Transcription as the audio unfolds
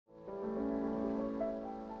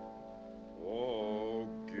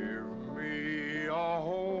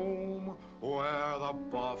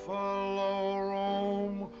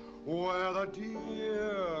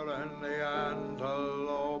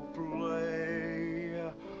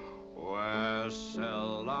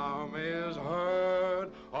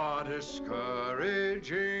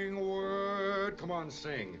discouraging word. Come on,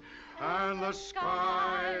 sing. And the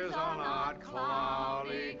skies are not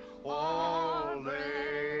cloudy all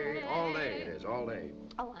day. All day it is, all day.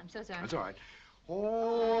 Oh, I'm so sorry. That's all right.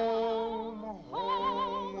 Home,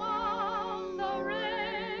 home on the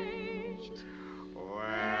range,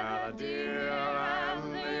 where the deer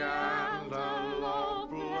and the antelope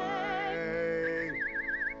play,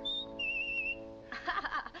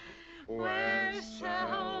 where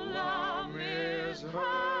seldom is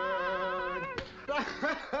heard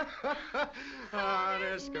a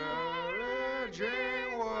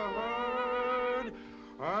discouraging word,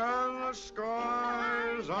 and the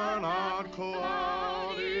skies are not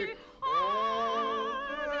cloudy all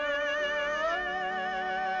day.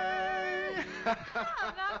 Oh,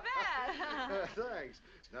 not bad. Thanks.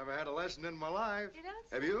 Never had a lesson in my life. You don't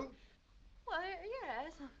say. Have you? Well,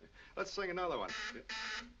 yes. Let's sing another one.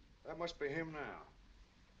 That must be him now.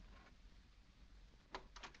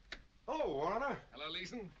 Hello, Warner. Hello,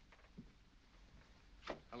 Leeson.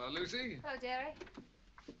 Hello, Lucy. Hello, Jerry.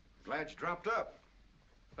 Glad you dropped up.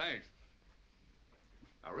 Thanks.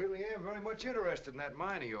 I really am very much interested in that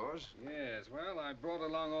mine of yours. Yes, well, I brought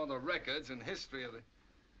along all the records and history of the...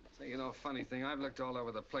 Say, you know, funny thing, I've looked all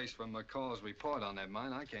over the place for McCall's report on that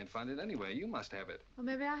mine. I can't find it anywhere. You must have it. Well,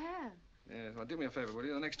 maybe I have. Yes, well, do me a favor, will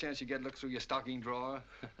you? The next chance you get, look through your stocking drawer.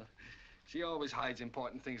 She always hides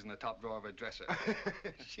important things in the top drawer of her dresser.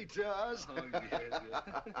 She does? Oh, yes, yes.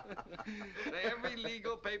 Every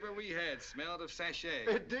legal paper we had smelled of sachet.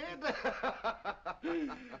 It did?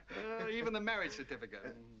 Even the marriage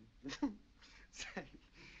certificate. Say,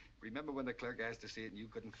 remember when the clerk asked to see it and you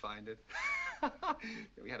couldn't find it?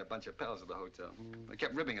 We had a bunch of pals at the hotel. They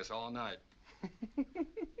kept ribbing us all night.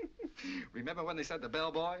 Remember when they sent the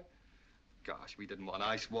bellboy? Gosh, we didn't want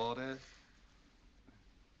ice water.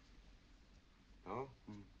 Oh?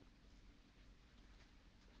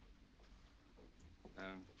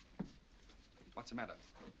 What's the matter?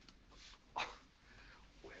 Oh,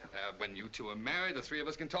 well, when you two are married, the three of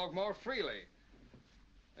us can talk more freely.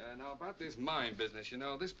 Now, about this mine business, you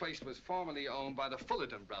know, this place was formerly owned by the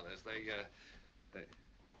Fullerton brothers.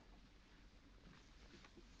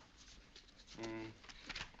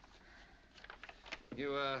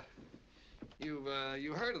 You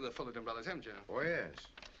heard of the Fullerton brothers, haven't you? Oh, yes.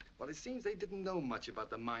 Well, it seems they didn't know much about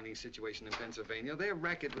the mining situation in Pennsylvania. Their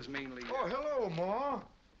racket was mainly... Oh, hello, Ma.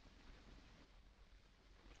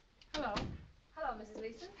 Hello. Hello, Mrs.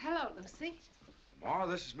 Leeson. Hello, Lucy. Ma,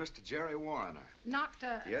 this is Mr. Jerry Warner. Not,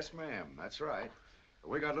 Yes, ma'am. That's right.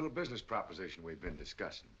 We got a little business proposition we've been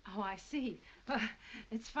discussing. Oh, I see.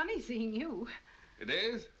 It's funny seeing you. It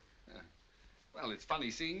is? Well, it's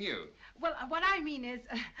funny seeing you. Well, what I mean is,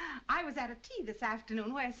 I was at a tea this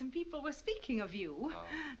afternoon where some people were speaking of you. Oh.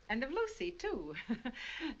 And of Lucy, too.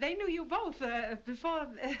 They knew you both before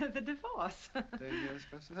the divorce. I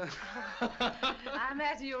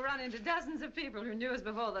imagine you'll run into dozens of people who knew us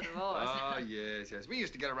before the divorce. Oh, yes, yes. We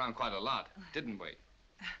used to get around quite a lot, didn't we?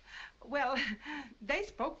 Well, they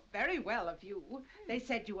spoke very well of you. They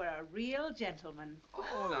said you were a real gentleman.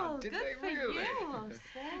 Oh, now, did they really?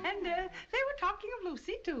 And they were talking of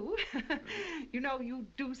Lucy, too. You know, you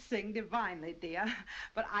do sing divinely, dear.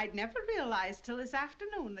 But I'd never realized till this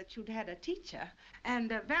afternoon that you'd had a teacher.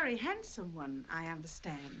 And a very handsome one, I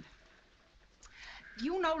understand.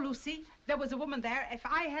 You know, Lucy, there was a woman there. If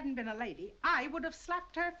I hadn't been a lady, I would have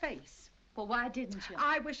slapped her face. Well, why didn't you?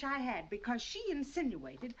 I wish I had, because she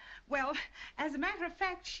insinuated. Well, as a matter of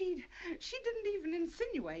fact, she didn't even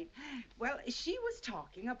insinuate. Well, she was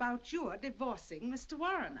talking about your divorcing Mr.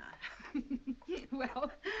 Warner.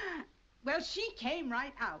 Well, she came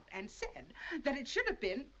right out and said that it should have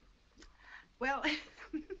been, well,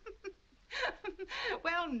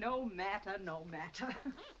 well, no matter, no matter.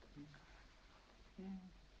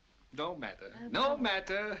 No matter. No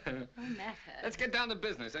matter. No matter. Let's get down to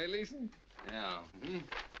business, eh, Leeson? Yeah. You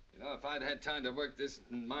know, if I'd had time to work this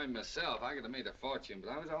mine myself, I could have made a fortune,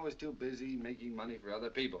 but I was always too busy making money for other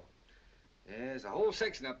people. There's a whole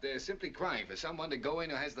section up there simply crying for someone to go in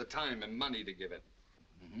who has the time and money to give it.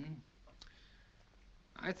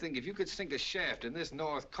 I think if you could sink a shaft in this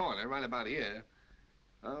north corner right about here...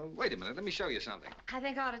 wait a minute, let me show you something. I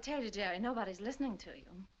think I ought to tell you, Jerry, nobody's listening to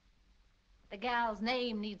you. The gal's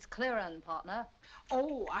name needs clearing, partner.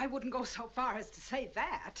 Oh, I wouldn't go so far as to say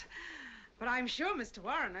that. But I'm sure Mr.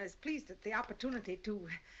 Warner is pleased at the opportunity to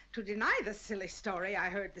deny the silly story I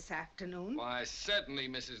heard this afternoon. Why, certainly,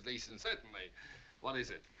 Mrs. Leeson, certainly. What is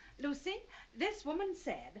it? Lucy, this woman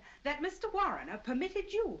said that Mr. Warner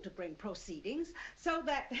permitted you to bring proceedings so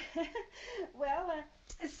that, well,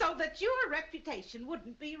 So that your reputation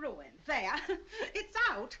wouldn't be ruined. There. It's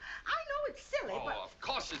out. I know it's silly, Oh, but... of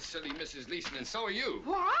course it's silly, Mrs. Leeson, and so are you.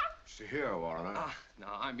 What? See here, Warner. No,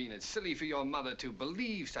 I mean it's silly for your mother to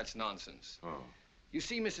believe such nonsense. Oh. You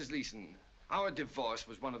see, Mrs. Leeson, our divorce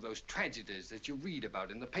was one of those tragedies that you read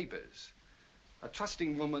about in the papers. A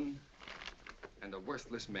trusting woman and a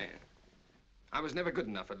worthless man. I was never good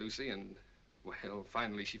enough for Lucy, and, well,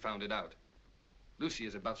 finally she found it out. Lucy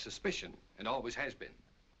is above suspicion, and always has been.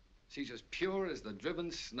 She's as pure as the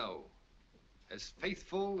driven snow, as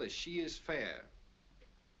faithful as she is fair.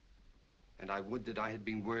 And I would that I had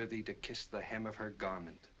been worthy to kiss the hem of her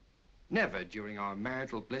garment. Never during our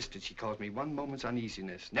marital bliss did she cause me one moment's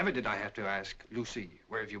uneasiness. Never did I have to ask, Lucy,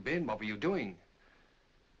 where have you been? What were you doing?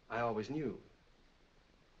 I always knew.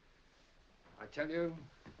 I tell you,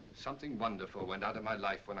 something wonderful went out of my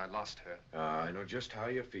life when I lost her. I know just how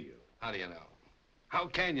you feel. How do you know? How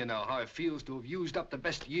can you know how it feels to have used up the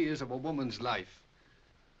best years of a woman's life?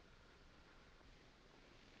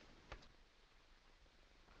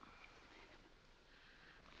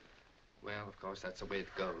 Well, of course, that's the way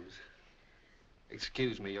it goes.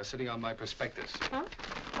 Excuse me, you're sitting on my prospectus. Huh?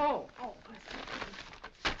 Oh.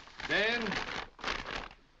 Dan,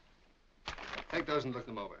 take those and look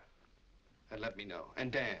them over. And let me know.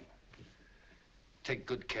 And Dan, take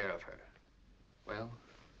good care of her. Well,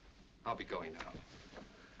 I'll be going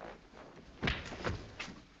now.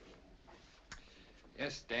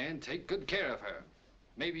 Yes, Dan, take good care of her.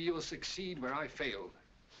 Maybe you'll succeed where I failed.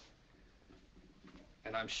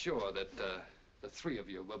 And I'm sure that the three of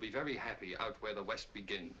you will be very happy out where the West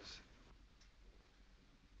begins.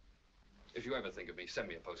 If you ever think of me, send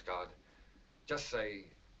me a postcard. Just say,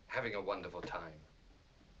 having a wonderful time.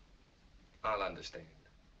 I'll understand.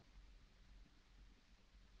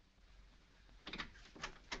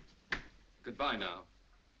 Goodbye now.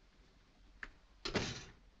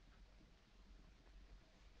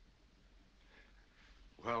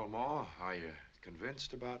 Well, Ma, are you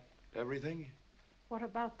convinced about everything? What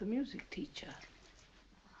about the music teacher?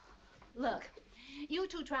 Look, you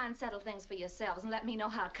two try and settle things for yourselves and let me know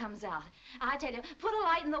how it comes out. I tell you, put a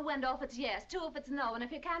light in the window if it's yes, two if it's no, and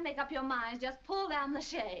if you can't make up your minds, just pull down the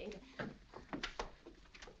shade.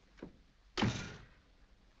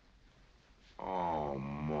 Oh,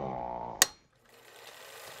 Ma.